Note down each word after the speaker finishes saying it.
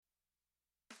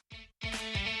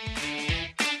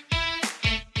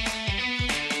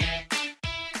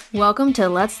Welcome to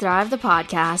Let's Thrive the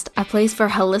podcast, a place for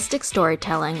holistic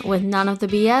storytelling with none of the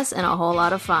BS and a whole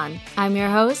lot of fun. I'm your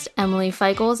host, Emily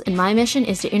Feichels, and my mission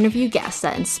is to interview guests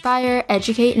that inspire,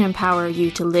 educate, and empower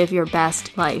you to live your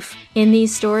best life. In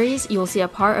these stories, you will see a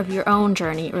part of your own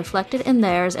journey reflected in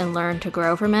theirs and learn to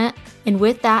grow from it. And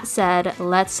with that said,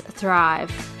 let's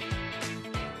thrive.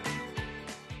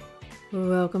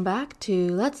 Welcome back to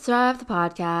Let's Thrive the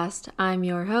podcast. I'm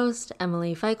your host,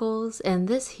 Emily Feichels, and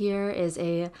this here is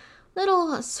a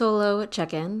little solo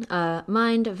check-in,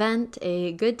 mind vent,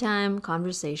 a good time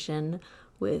conversation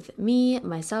with me,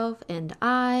 myself, and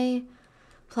I,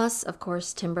 plus, of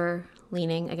course, Timber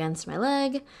leaning against my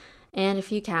leg, and a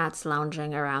few cats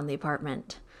lounging around the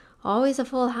apartment. Always a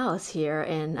full house here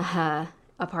in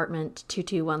apartment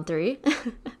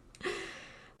 2213.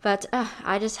 But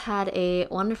I just had a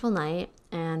wonderful night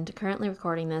and currently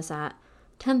recording this at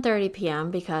 10:30 p.m.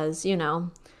 because, you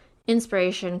know,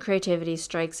 inspiration, creativity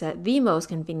strikes at the most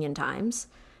convenient times.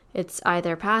 It's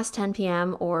either past 10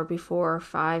 p.m. or before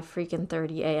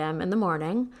 5:30 a.m. in the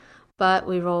morning, but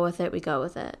we roll with it, we go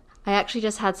with it. I actually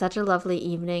just had such a lovely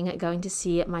evening going to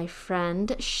see my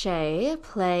friend Shay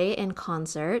play in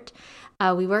concert.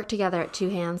 We work together at Two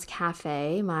Hands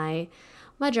Cafe, my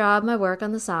job, my work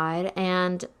on the side,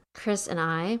 and Chris and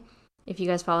I, if you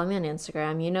guys follow me on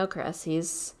Instagram, you know Chris,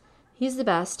 he's the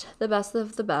best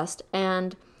of the best,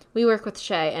 and we work with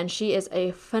Shay, and she is a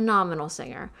phenomenal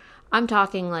singer. I'm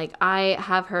talking like I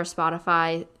have her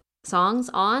Spotify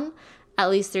songs on at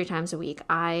least 3 times a week.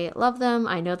 I love them,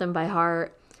 I know them by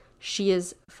heart. She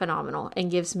is phenomenal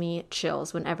and gives me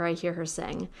chills whenever I hear her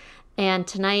sing. And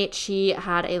tonight she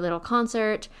had a little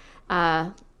concert,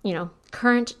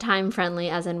 current time friendly,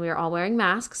 as in we were all wearing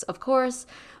masks, of course,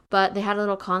 but they had a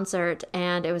little concert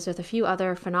and it was with a few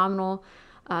other phenomenal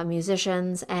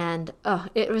musicians, and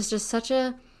it was just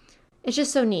it's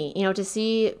just so neat, to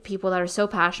see people that are so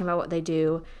passionate about what they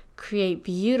do create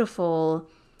beautiful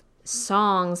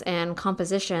songs and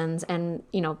compositions and,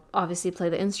 obviously play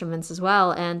the instruments as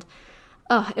well. And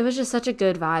it was just such a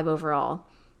good vibe overall.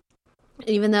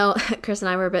 Even though Chris and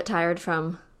I were a bit tired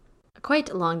from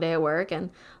quite a long day at work and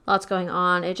lots going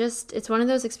on, it's one of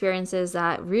those experiences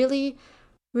that really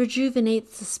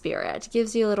rejuvenates the spirit,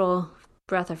 gives you a little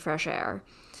breath of fresh air,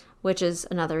 which is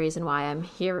another reason why I'm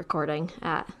here recording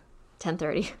at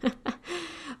 10:30.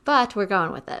 But we're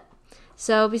going with it.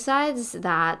 So besides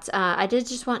that, I did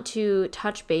just want to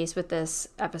touch base with this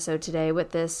episode today,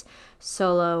 with this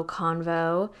solo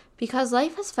convo, because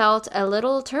life has felt a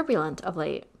little turbulent of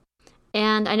late.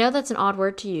 And I know that's an odd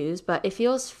word to use, but it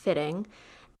feels fitting.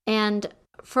 And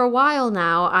for a while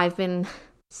now, I've been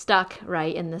stuck,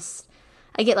 right, in this.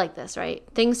 I get like this, right?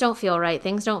 Things don't feel right.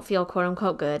 Things don't feel quote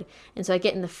unquote good. And so I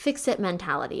get in the fix-it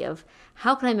mentality of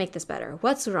how can I make this better?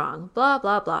 What's wrong? Blah,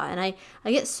 blah, blah. And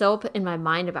I get so up in my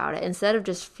mind about it instead of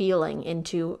just feeling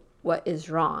into what is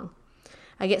wrong.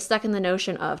 I get stuck in the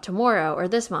notion of tomorrow or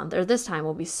this month or this time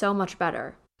will be so much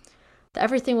better.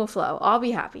 Everything will flow. I'll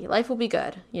be happy. Life will be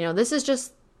good. This is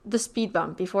just the speed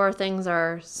bump before things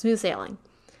are smooth sailing.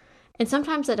 And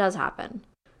sometimes it does happen,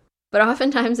 but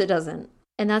oftentimes it doesn't.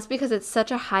 And that's because it's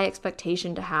such a high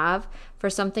expectation to have for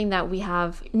something that we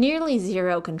have nearly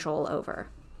zero control over.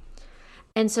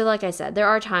 And so, like I said, there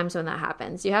are times when that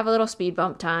happens. You have a little speed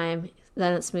bump time,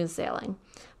 then it's smooth sailing.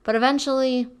 But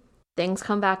eventually, things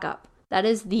come back up. That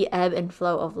is the ebb and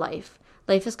flow of life.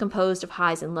 Life is composed of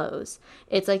highs and lows.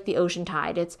 It's like the ocean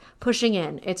tide. It's pushing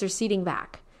in. It's receding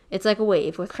back. It's like a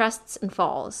wave with crests and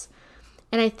falls.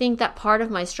 And I think that part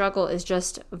of my struggle is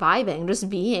just vibing, just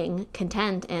being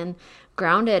content and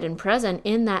grounded and present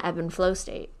in that ebb and flow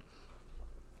state.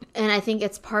 And I think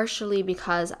it's partially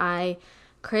because I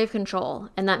crave control,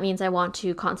 and that means I want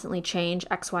to constantly change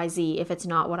XYZ if it's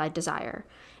not what I desire.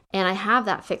 And I have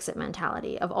that fix-it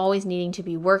mentality of always needing to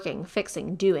be working,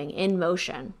 fixing, doing, in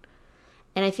motion.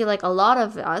 And I feel like a lot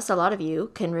of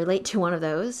you can relate to one of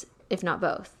those, if not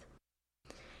both.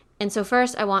 And so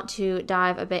first, I want to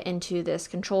dive a bit into this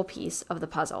control piece of the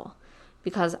puzzle,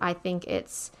 because I think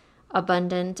it's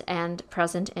abundant and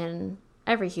present in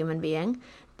every human being,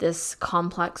 this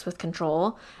complex with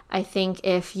control. I think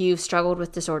if you've struggled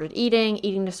with disordered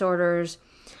eating disorders,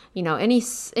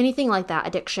 anything like that,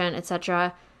 addiction,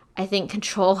 etc., I think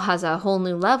control has a whole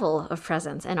new level of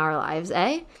presence in our lives,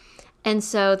 eh? And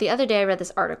so the other day I read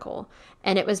this article,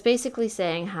 and it was basically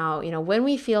saying how, when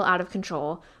we feel out of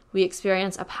control, we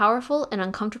experience a powerful and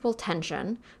uncomfortable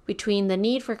tension between the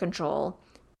need for control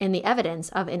and the evidence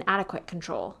of inadequate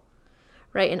control,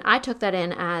 right? And I took that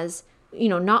in as,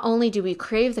 not only do we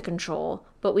crave the control,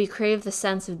 but we crave the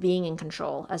sense of being in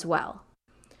control as well,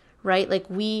 right? Like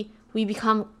we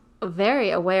become very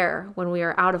aware when we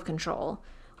are out of control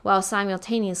while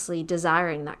simultaneously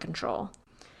desiring that control.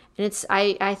 And it's,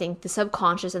 I think, the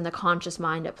subconscious and the conscious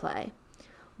mind at play.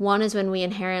 One is when we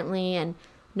inherently and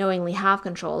knowingly have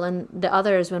control, and the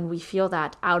other is when we feel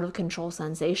that out of control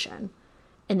sensation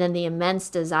and then the immense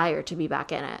desire to be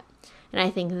back in it. And I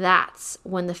think that's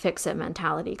when the fix-it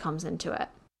mentality comes into it.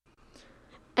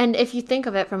 And if you think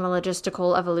of it from a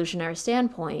logistical evolutionary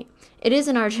standpoint, it is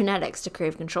in our genetics to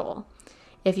crave control.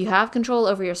 If you have control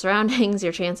over your surroundings,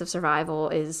 your chance of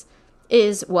survival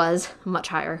was much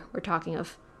higher. We're talking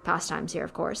of past times here,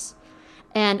 of course.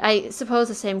 And I suppose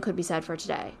the same could be said for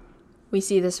today. We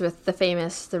see this with the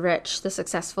famous, the rich, the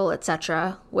successful,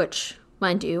 etc., which,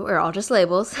 mind you, are all just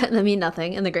labels that mean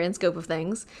nothing in the grand scope of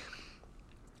things.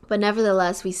 But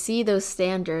nevertheless, we see those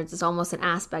standards as almost an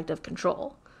aspect of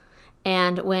control.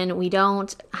 And when we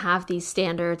don't have these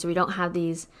standards, we don't have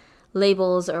these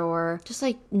labels or just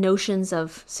like notions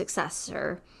of success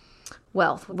or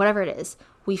wealth, whatever it is,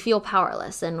 we feel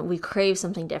powerless and we crave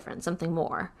something different, something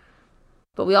more.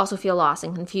 But we also feel lost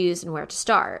and confused in where to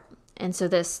start. And so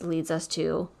this leads us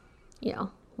to,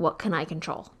 what can I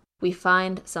control? We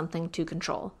find something to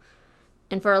control.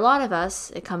 And for a lot of us,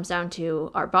 it comes down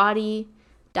to our body,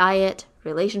 diet,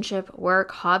 relationship,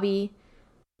 work, hobby,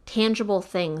 tangible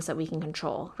things that we can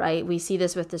control, right? We see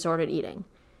this with disordered eating.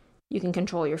 You can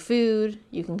control your food,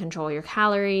 you can control your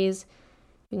calories,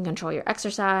 you can control your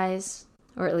exercise,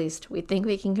 or at least we think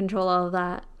we can control all of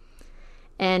that.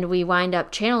 And we wind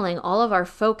up channeling all of our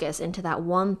focus into that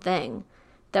one thing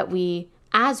that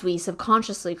as we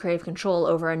subconsciously crave control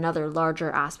over another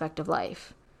larger aspect of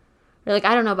life. Or I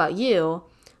don't know about you,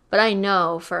 but I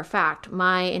know for a fact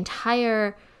my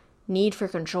entire need for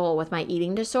control with my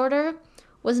eating disorder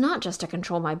was not just to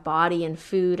control my body and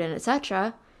food and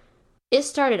etc. It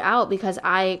started out because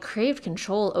I craved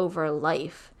control over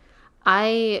life.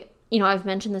 I've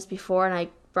mentioned this before and I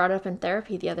brought it up in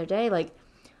therapy the other day,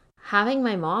 having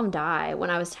my mom die when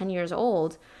I was 10 years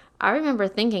old, I remember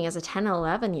thinking as a 10 and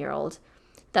 11-year-old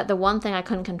that the one thing I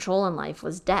couldn't control in life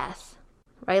was death,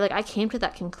 right? I came to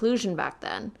that conclusion back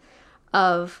then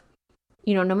of,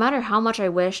 no matter how much I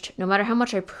wished, no matter how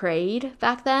much I prayed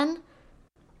back then,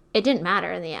 it didn't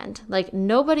matter in the end.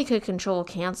 Nobody could control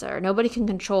cancer. Nobody can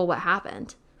control what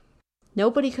happened.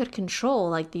 Nobody could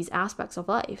control these aspects of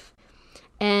life.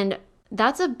 And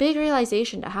that's a big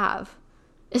realization to have,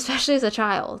 especially as a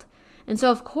child. And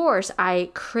so of course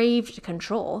I craved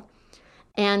control.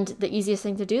 And the easiest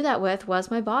thing to do that with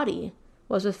was my body,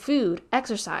 was with food,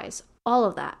 exercise, all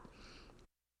of that.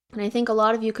 And I think a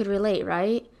lot of you could relate,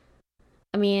 right?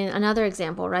 I mean, another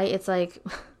example, right? It's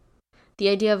the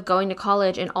idea of going to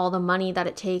college and all the money that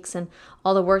it takes and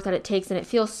all the work that it takes, and it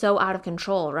feels so out of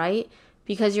control, right?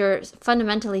 Because you're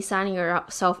fundamentally signing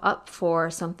yourself up for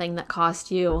something that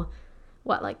cost you,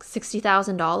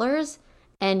 $60,000,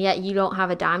 and yet you don't have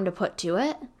a dime to put to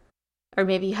it? Or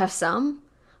maybe you have some?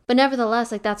 But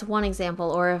nevertheless, that's one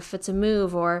example. Or if it's a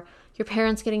move, or your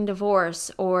parents getting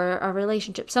divorced, or a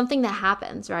relationship, something that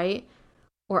happens, right?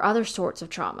 Or other sorts of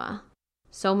trauma.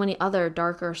 So many other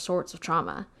darker sorts of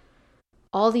trauma.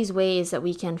 All these ways that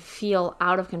we can feel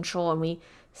out of control, and we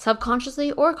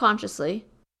subconsciously or consciously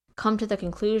come to the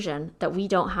conclusion that we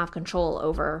don't have control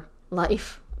over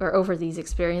life or over these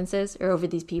experiences or over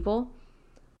these people.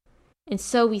 And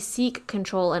so we seek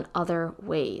control in other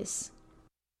ways.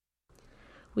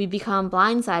 We become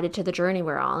blindsided to the journey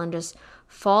we're on and just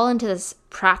fall into this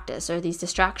practice or these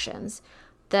distractions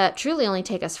that truly only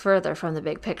take us further from the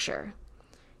big picture.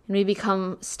 And we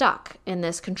become stuck in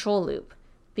this control loop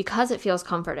because it feels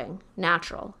comforting,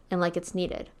 natural, and like it's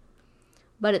needed.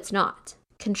 But it's not.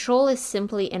 Control is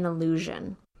simply an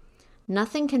illusion.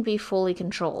 Nothing can be fully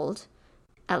controlled,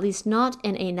 at least not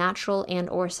in a natural and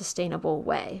or sustainable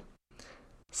way.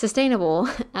 Sustainable,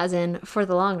 as in for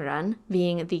the long run,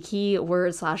 being the key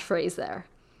word/phrase there.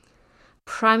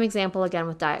 Prime example again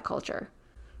with diet culture,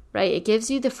 right? It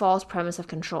gives you the false premise of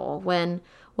control when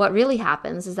what really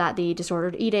happens is that the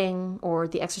disordered eating or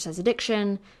the exercise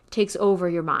addiction takes over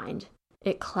your mind.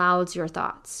 It clouds your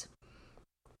thoughts.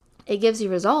 It gives you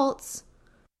results.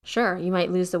 Sure, you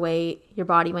might lose the weight, your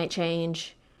body might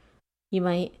change, you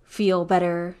might feel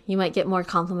better, you might get more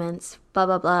compliments, blah,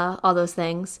 blah, blah, all those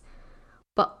things.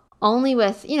 But only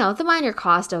with, the minor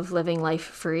cost of living life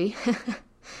free,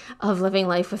 of living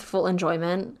life with full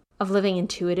enjoyment, of living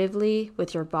intuitively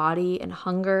with your body and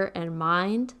hunger and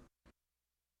mind.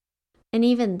 And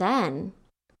even then,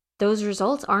 those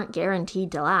results aren't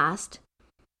guaranteed to last,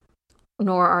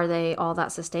 nor are they all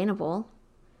that sustainable.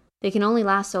 They can only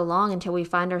last so long until we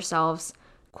find ourselves,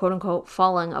 quote unquote,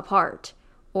 falling apart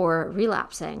or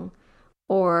relapsing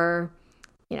or,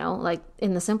 Like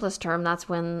in the simplest term, that's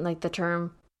when like the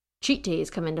term cheat days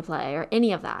come into play or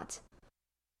any of that.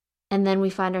 And then we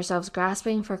find ourselves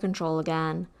grasping for control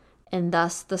again, and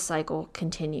thus the cycle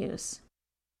continues.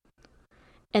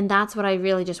 And that's what I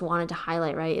really just wanted to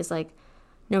highlight, right? Is like,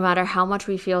 no matter how much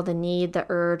we feel the need, the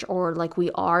urge, or like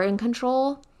we are in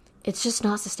control, it's just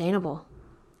not sustainable.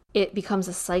 It becomes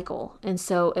a cycle. And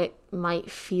so it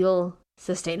might feel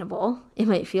sustainable. It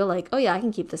might feel like, oh yeah, I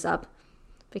can keep this up.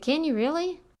 But can you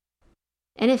really?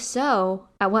 And if so,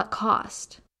 at what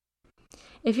cost?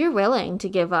 If you're willing to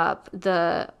give up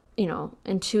the,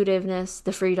 intuitiveness,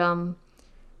 the freedom,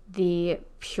 the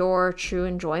pure, true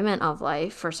enjoyment of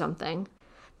life for something,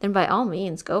 then by all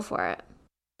means, go for it.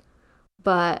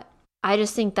 But I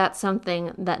just think that's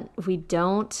something that we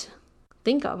don't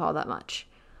think of all that much.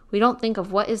 We don't think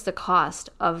of what is the cost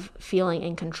of feeling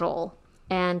in control.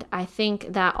 And I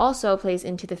think that also plays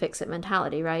into the fix-it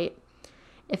mentality, right?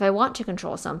 If I want to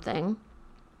control something,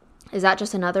 is that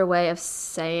just another way of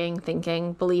saying,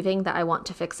 thinking, believing that I want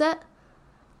to fix it?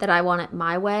 That I want it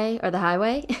my way or the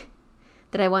highway?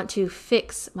 That I want to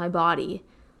fix my body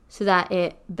so that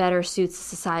it better suits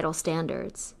societal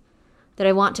standards? That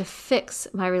I want to fix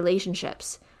my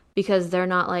relationships because they're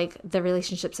not like the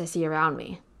relationships I see around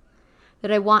me?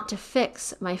 That I want to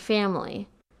fix my family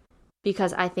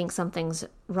because I think something's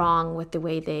wrong with the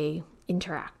way they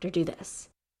interact or do this?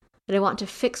 That I want to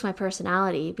fix my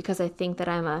personality because I think that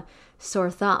I'm a sore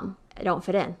thumb, I don't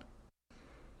fit in?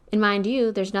 And mind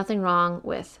you, there's nothing wrong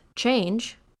with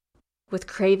change, with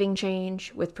craving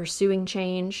change, with pursuing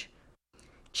change.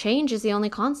 Change is the only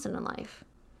constant in life.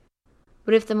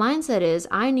 But if the mindset is,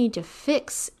 I need to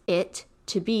fix it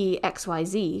to be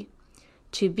XYZ,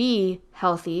 to be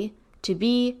healthy, to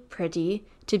be pretty,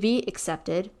 to be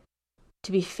accepted,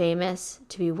 to be famous,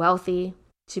 to be wealthy,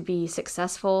 to be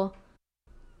successful,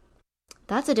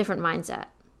 that's a different mindset.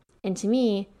 And to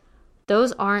me,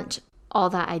 those aren't all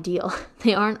that ideal.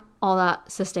 They aren't all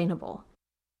that sustainable,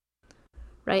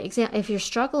 right? If you're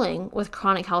struggling with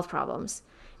chronic health problems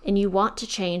and you want to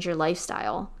change your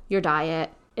lifestyle, your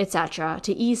diet, etc.,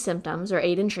 to ease symptoms or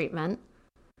aid in treatment,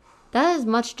 that is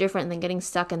much different than getting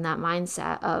stuck in that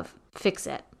mindset of fix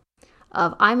it,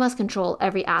 of I must control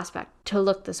every aspect to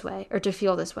look this way or to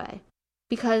feel this way.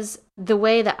 Because the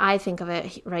way that I think of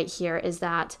it right here is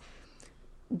that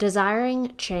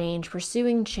desiring change,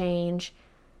 pursuing change,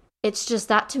 it's just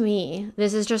that to me,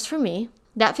 this is just for me,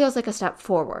 that feels like a step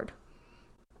forward.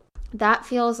 That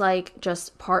feels like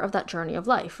just part of that journey of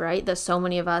life, right? That so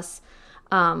many of us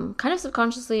kind of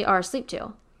subconsciously are asleep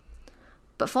to.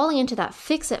 But falling into that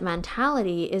fix-it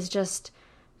mentality is just,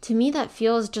 to me, that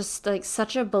feels just like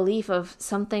such a belief of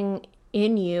something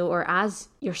in you or as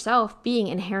yourself being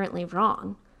inherently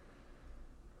wrong,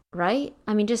 right?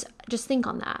 I mean, just think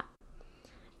on that.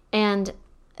 And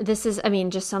this is,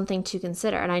 just something to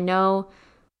consider. And I know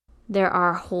there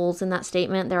are holes in that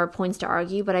statement. There are points to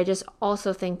argue, but I just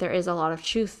also think there is a lot of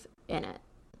truth in it.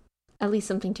 At least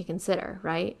something to consider,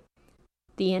 right?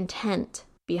 The intent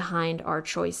behind our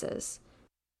choices.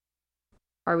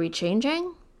 Are we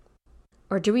changing?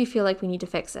 Or do we feel like we need to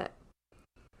fix it?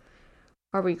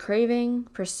 Are we craving,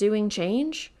 pursuing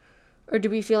change? Or do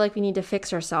we feel like we need to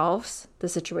fix ourselves, the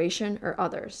situation, or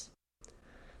others?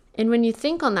 And when you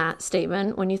think on that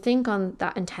statement, when you think on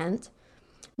that intent,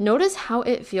 notice how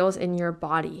it feels in your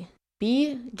body.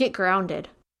 Get grounded.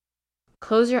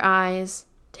 Close your eyes,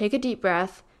 take a deep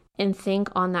breath, and think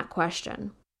on that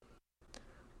question.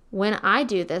 When I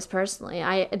do this personally,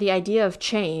 the idea of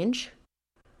change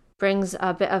brings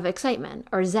a bit of excitement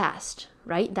or zest,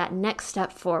 right? That next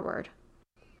step forward.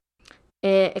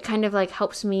 It kind of like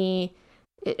helps me,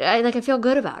 I feel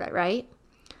good about it, right?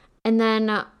 And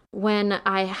then when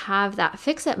I have that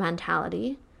fix-it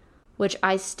mentality, which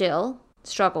I still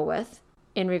struggle with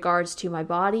in regards to my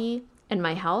body and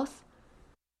my health,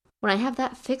 when I have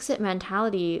that fix-it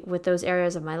mentality with those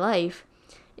areas of my life,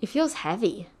 it feels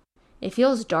heavy. It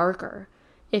feels darker.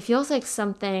 It feels like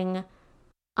something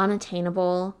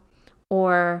unattainable,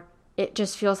 or it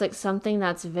just feels like something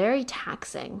that's very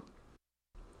taxing.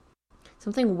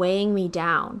 Something weighing me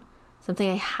down. Something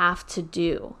I have to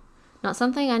do. Not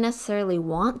something I necessarily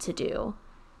want to do,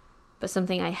 but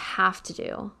something I have to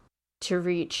do to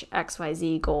reach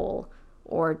XYZ goal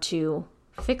or to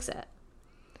fix it.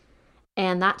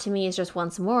 And that to me is just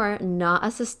once more not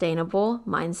a sustainable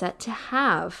mindset to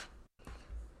have.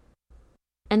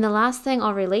 And the last thing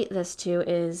I'll relate this to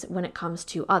is when it comes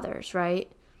to others,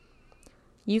 right?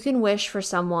 You can wish for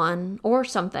someone or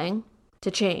something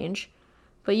to change,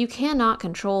 but you cannot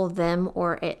control them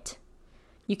or it.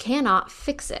 You cannot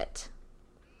fix it.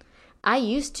 I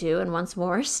used to, and once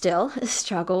more still,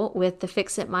 struggle with the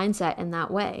fix-it mindset in that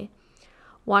way.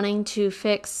 Wanting to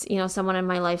fix, someone in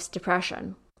my life's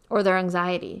depression or their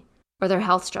anxiety or their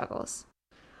health struggles.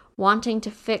 Wanting to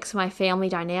fix my family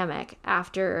dynamic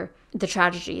after the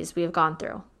tragedies we have gone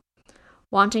through.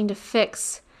 Wanting to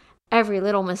fix every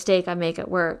little mistake I make at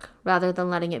work rather than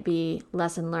letting it be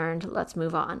lesson learned, let's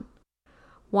move on.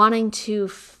 Wanting to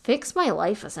fix my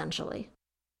life, essentially.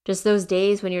 Just those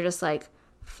days when you're just like,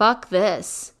 fuck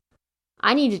this.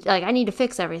 I need to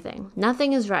fix everything.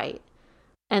 Nothing is right.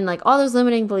 And like all those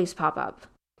limiting beliefs pop up.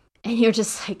 And you're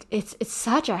just like, it's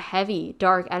such a heavy,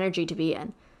 dark energy to be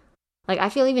in. Like I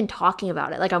feel even talking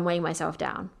about it, like I'm weighing myself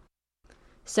down.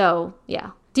 So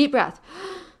yeah, deep breath.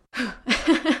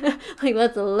 Like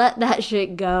let's let that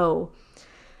shit go.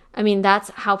 I mean, that's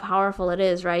how powerful it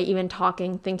is, right? Even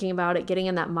talking, thinking about it, getting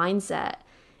in that mindset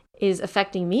is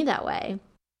affecting me that way.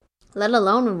 Let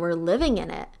alone when we're living in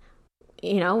it,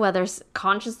 whether it's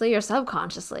consciously or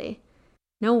subconsciously.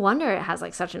 No wonder it has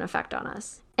like such an effect on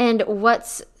us. And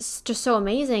what's just so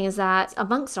amazing is that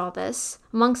amongst all this,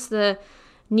 amongst the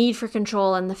need for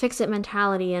control and the fix-it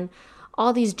mentality and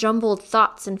all these jumbled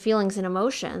thoughts and feelings and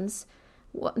emotions,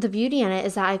 the beauty in it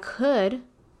is that I could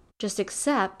just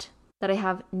accept that I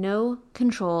have no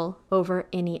control over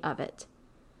any of it.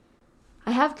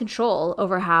 I have control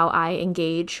over how I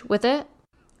engage with it,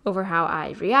 over how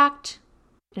I react,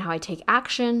 and how I take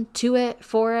action to it,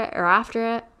 for it, or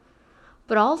after it.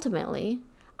 But ultimately,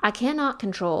 I cannot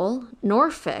control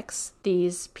nor fix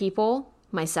these people,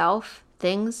 myself,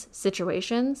 things,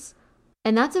 situations.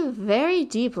 And that's a very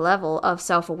deep level of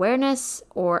self-awareness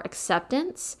or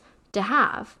acceptance to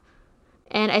have.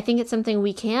 And I think it's something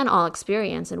we can all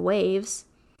experience in waves.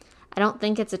 I don't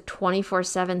think it's a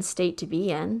 24/7 state to be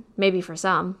in, maybe for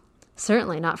some.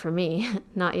 Certainly not for me,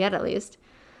 not yet at least.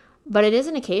 But it is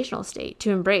an occasional state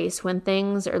to embrace when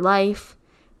things or life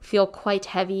feel quite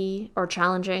heavy or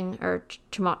challenging or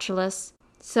tumultuous.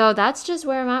 So that's just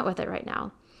where I'm at with it right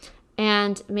now.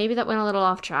 And maybe that went a little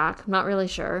off track. I'm not really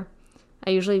sure.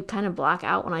 I usually kind of black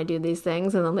out when I do these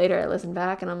things, and then later I listen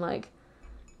back and I'm like,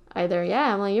 either,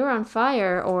 yeah, Emily, you were on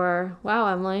fire, or, wow,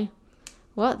 Emily,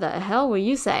 what the hell were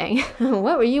you saying?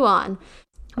 What were you on?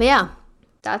 But yeah,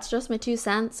 that's just my 2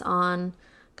 cents on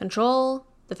control,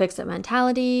 the fix-it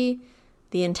mentality,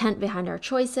 the intent behind our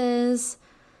choices,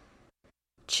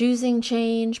 choosing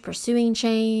change, pursuing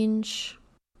change,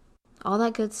 all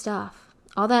that good stuff,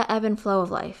 all that ebb and flow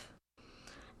of life.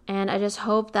 And I just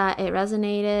hope that it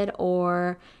resonated,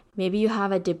 or maybe you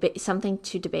have something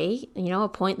to debate, a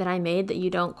point that I made that you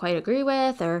don't quite agree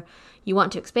with, or you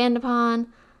want to expand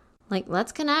upon. Like,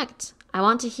 let's connect. I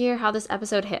want to hear how this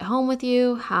episode hit home with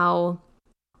you, how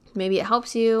maybe it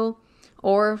helps you,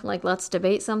 or like, let's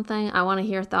debate something. I want to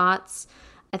hear thoughts.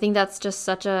 I think that's just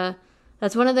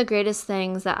that's one of the greatest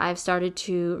things that I've started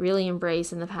to really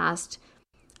embrace in the past,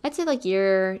 I'd say like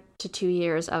year to 2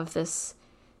 years of this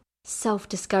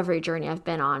self-discovery journey I've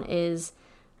been on, is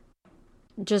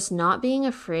just not being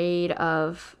afraid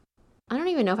of, I don't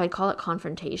even know if I'd call it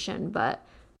confrontation, but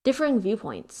differing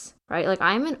viewpoints, right? Like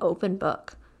I'm an open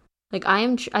book. Like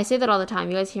I say that all the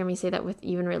time. You guys hear me say that with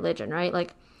even religion, right?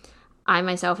 Like I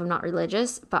myself am not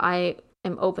religious, but I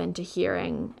am open to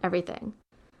hearing everything.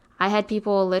 I had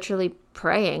people literally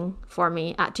praying for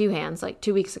me at 2 hands like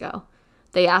 2 weeks ago.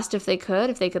 They asked if they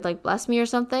could like bless me or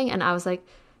something. And I was like,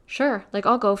 sure, like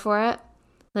I'll go for it.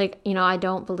 Like, I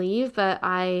don't believe, but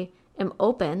I am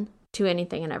open to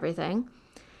anything and everything.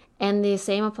 And the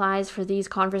same applies for these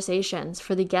conversations,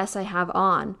 for the guests I have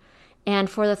on, and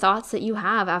for the thoughts that you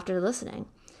have after listening.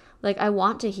 Like, I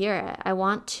want to hear it. I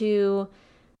want to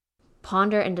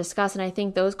ponder and discuss. And I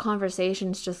think those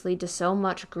conversations just lead to so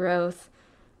much growth,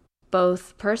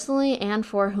 both personally and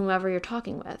for whomever you're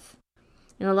talking with.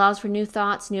 It allows for new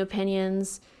thoughts, new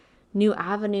opinions, new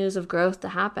avenues of growth to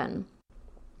happen.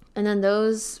 And then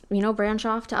those, branch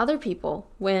off to other people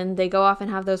when they go off and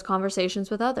have those conversations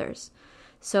with others.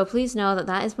 So please know that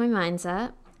that is my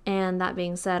mindset. And that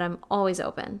being said, I'm always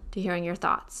open to hearing your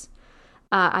thoughts.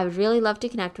 I would really love to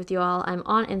connect with you all. I'm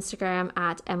on Instagram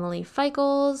at Emily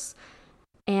Feichels.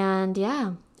 And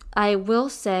yeah, I will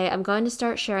say I'm going to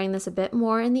start sharing this a bit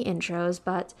more in the intros,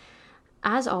 but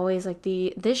as always, like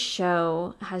this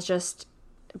show has just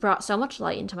brought so much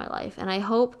light into my life, and I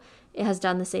hope it has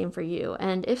done the same for you.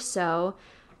 And if so,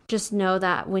 just know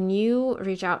that when you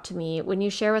reach out to me, when you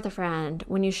share with a friend,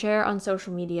 when you share on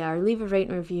social media or leave a rate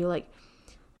and review, like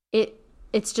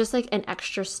it's just like an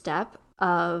extra step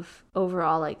of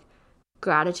overall like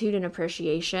gratitude and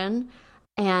appreciation,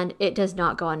 and it does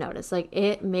not go unnoticed. Like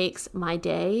it makes my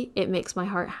day, it makes my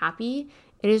heart happy,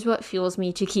 It is what fuels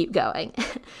me to keep going.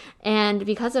 And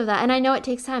because of that, and I know it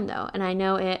takes time though, and I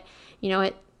know it,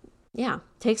 it, yeah,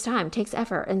 takes time, takes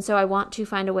effort. And so I want to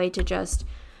find a way to just,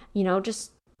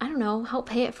 I don't know, help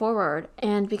pay it forward.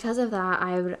 And because of that,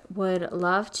 I would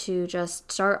love to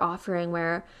just start offering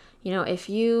where, if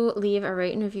you leave a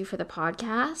rate and review for the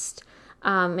podcast,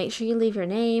 make sure you leave your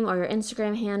name or your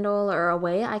Instagram handle or a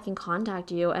way I can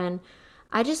contact you. And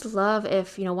I just love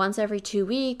if, once every 2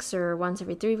 weeks or once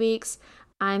every 3 weeks,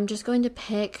 I'm just going to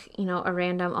pick, a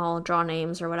random, I'll draw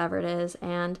names or whatever it is.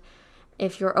 And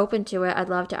if you're open to it, I'd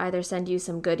love to either send you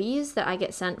some goodies that I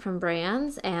get sent from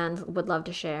brands and would love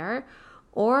to share,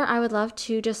 or I would love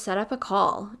to just set up a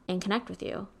call and connect with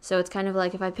you. So it's kind of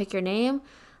like if I pick your name,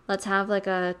 let's have like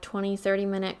a 20-30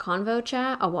 minute convo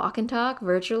chat, a walk and talk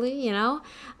virtually,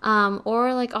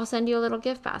 or like I'll send you a little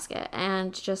gift basket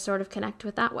and just sort of connect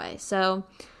with that way. So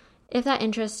if that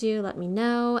interests you, let me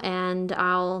know and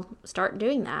I'll start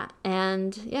doing that.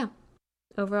 And yeah,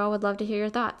 overall would love to hear your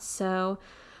thoughts. So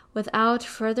without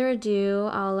further ado,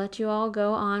 I'll let you all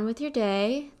go on with your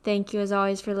day. Thank you as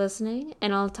always for listening,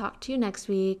 and I'll talk to you next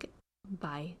week.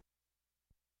 Bye.